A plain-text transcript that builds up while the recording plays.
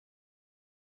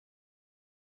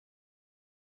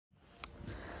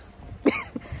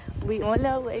We on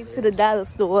our way to the dollar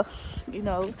store. You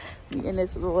know, we in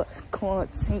this little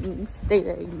quarantine state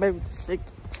of emergency.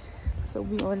 So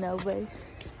we on our way.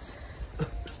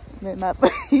 Met my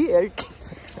buddy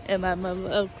and my mama,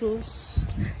 of course,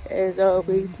 as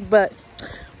always. But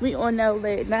we on our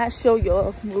way. And I'll show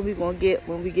y'all what we gonna get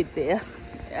when we get there.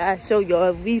 I'll show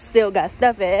y'all we still got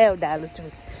stuff at our Dollar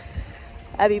Tree.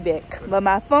 I'll be back. But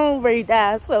my phone already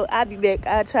died, so I'll be back.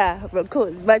 I'll try to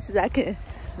record as much as I can.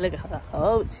 Look at her.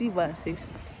 Oh, she wants to say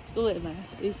something. Go ahead, man.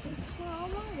 Say something.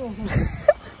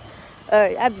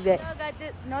 Alright, I'll be back.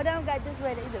 No, they don't got this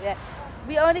way either.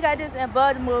 We only got this in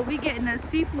Baltimore. We getting a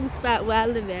seafood spot where I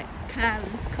live at. Collins.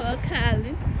 Called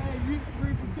Collins.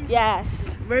 Yes.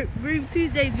 Ruby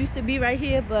Tuesdays used to be right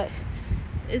here, but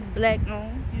it's black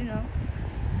owned, you know.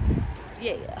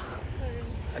 Yeah.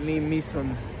 I need me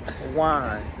some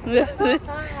wine.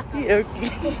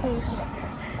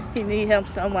 He need him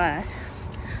some wine.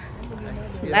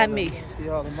 Not me. See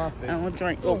all of my face. I don't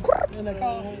drink. Oh crap.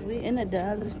 We in the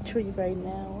Dollar Tree right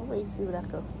now. I'm ready to see what I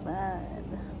can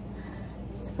find.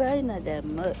 It's probably not that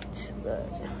much, but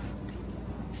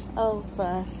I'll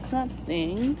find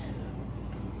something.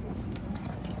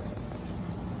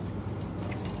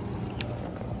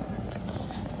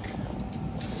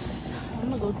 I'm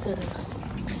gonna go to the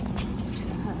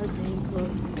Holiday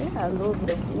Club. They got a little bit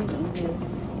of food in here.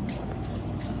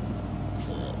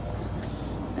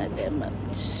 Not that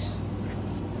much.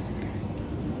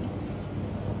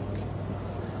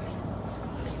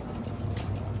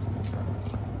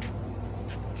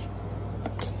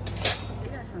 They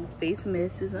got some face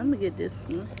masks. I'm gonna get this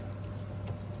one.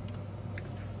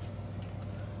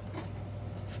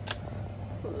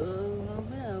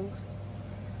 What else?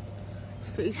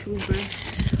 Facial brush.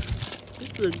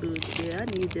 This look good today. I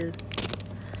need this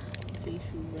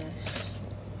facial brush.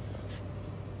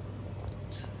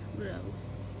 What else?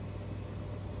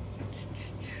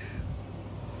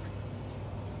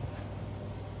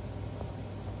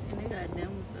 And they got them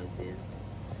ones up there.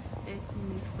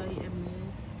 Acne Fight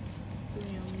Mist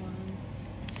 3-in-1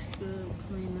 scrub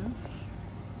cleaner.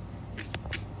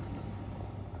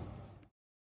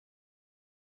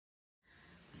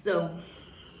 So,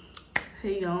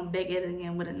 here y'all, I'm back at it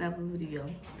again with another video.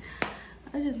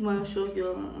 I just want to show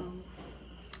y'all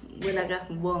what I got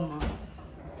from Walmart.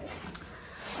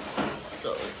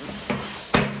 So,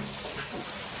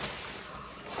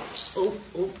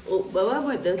 but I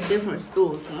went to different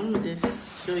stores, so I'm gonna just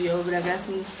show y'all what I got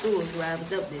from the stores while I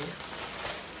was up there.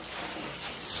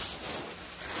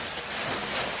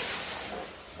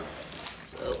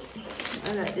 So,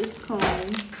 I got this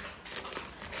comb.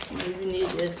 You need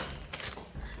this.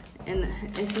 And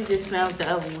she just found the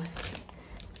other one.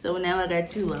 So now I got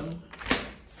two of them.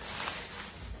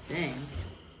 Dang.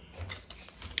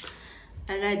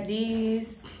 I got these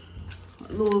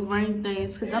little ring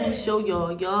things because I'm gonna show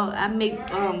y'all. I make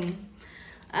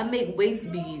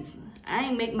waist beads. I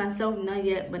ain't make myself none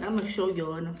yet, but I'm gonna show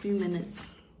y'all in a few minutes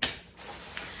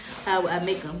how I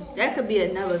make them. That could be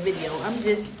another video. On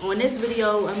this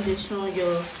video, I'm just showing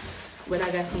y'all what I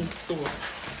got from the store.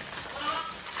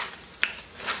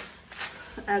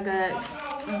 I got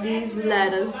these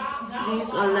letters. These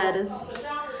are letters.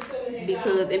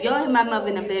 Because if y'all hear my mother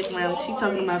in the background, she's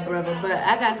talking to my brother. But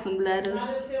I got some letters.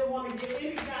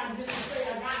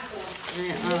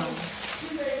 And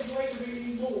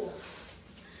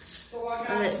I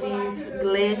got these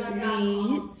glass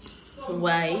beads,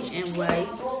 white and white.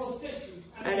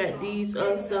 I got these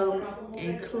also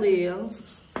in clear.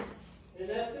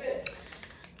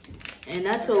 And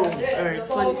I told her a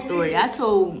funny story. I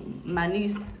told my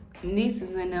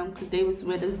nieces and them, because they was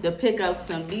with us, to pick out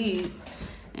some beads.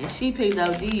 And she picked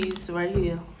out these right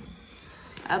here.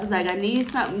 I was like, I need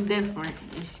something different.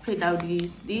 And she picked out these.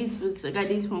 I got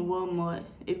these from Walmart.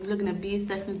 If you're looking at bead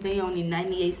sections, they only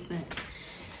 98 cents.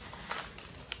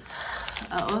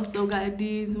 I also got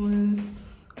these ones.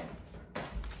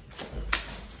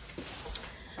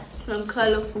 Some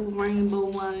colorful rainbow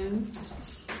ones.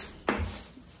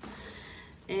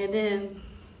 And then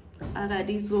I got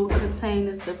these little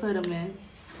containers to put them in.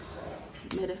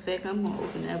 Matter of fact, I'm gonna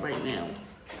open that right now.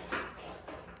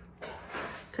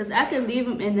 Cause I can leave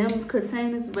them in them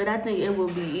containers, but I think it will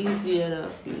be easier to,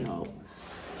 you know,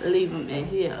 leave them in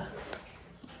here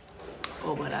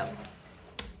or whatever.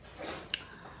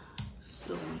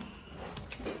 So,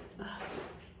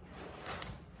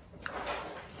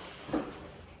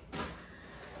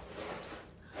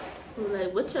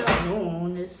 like, what y'all doing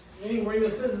on this?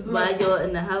 While y'all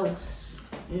in the house?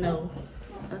 No,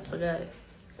 I forgot.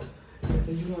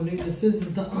 Cause you gonna need the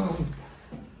scissors to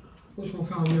which one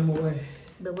found them away?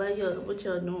 But what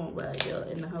y'all doing while y'all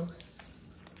in the house?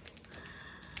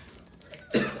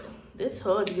 It's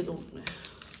hard to get open.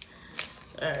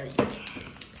 Alright.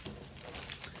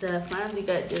 So I finally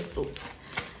got this open.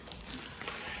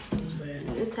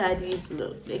 This how these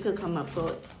look. They could come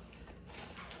apart.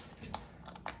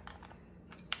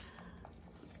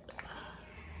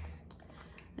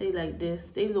 They like this.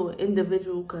 They little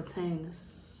individual containers.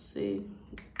 See?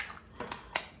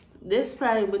 This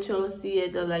probably what y'all see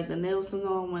at the the nail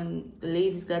salon when the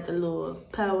ladies got the little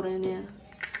powder in there.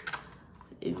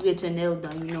 If you get your nail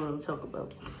done, you know what I'm talking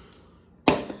about.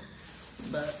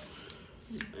 But,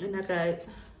 and I got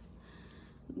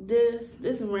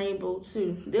this rainbow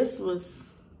too. This was,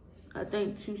 I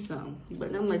think, 2 something.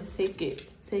 But I'm gonna take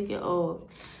it off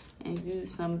and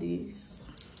use some of these.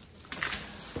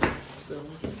 So,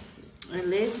 and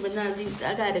last but not least,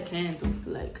 I got a candle.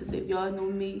 Like, cause if y'all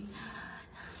know me,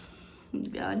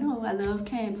 y'all know I love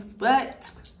candles.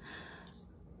 But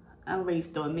I'm ready to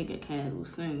start making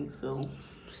candles soon. So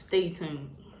stay tuned.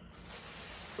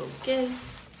 Okay.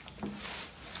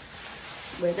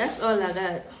 But that's all I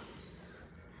got.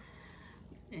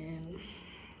 And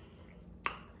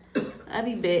I'll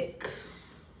be back.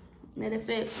 Matter of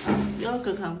fact, y'all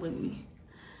can come with me.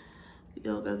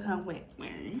 Y'all can come with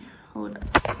me. Hold up.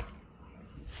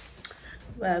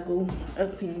 While I go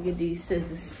up here and get these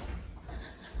scissors.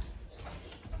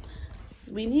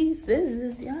 We need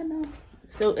scissors, y'all know.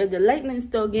 So if the lightning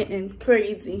start getting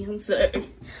crazy, I'm sorry.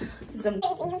 Some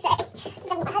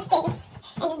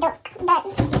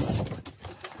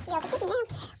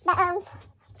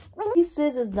these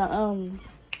scissors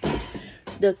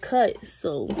the cut,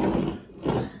 so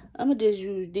I'ma just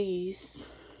use these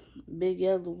big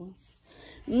yellow ones.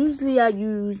 Usually I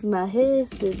use my hair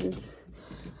scissors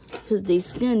because they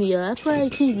skinnier. I probably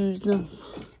can't use them.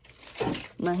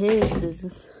 My hair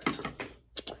scissors.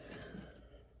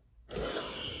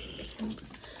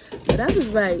 But I was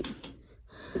like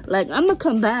I'm gonna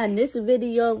combine this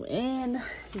video and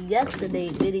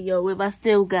yesterday's video if I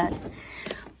still got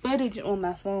footage on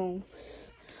my phone.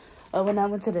 Or when I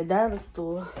went to the dollar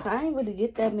store. I ain't really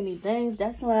get that many things.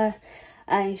 That's why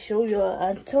I ain't show y'all.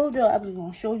 I told y'all I was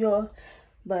gonna show y'all,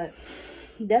 but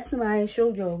that's why I ain't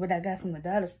show y'all what I got from the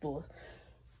dollar store.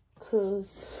 Cause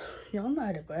y'all know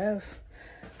how to breath.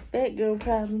 Bad girl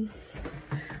problem.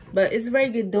 But it's ready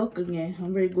to get dark again.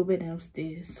 I'm ready to go back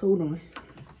downstairs. Hold on.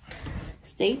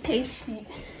 Stay patient.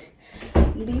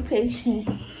 Be patient.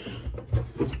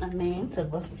 I mean, I'm talking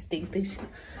about some stay patient.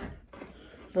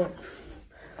 But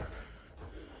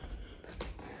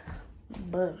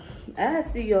I'll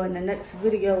see y'all in the next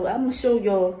video. I'm going to show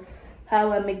y'all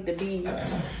how I make the beads.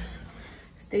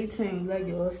 Stay tuned. Like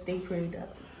y'all. Stay prayed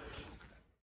up.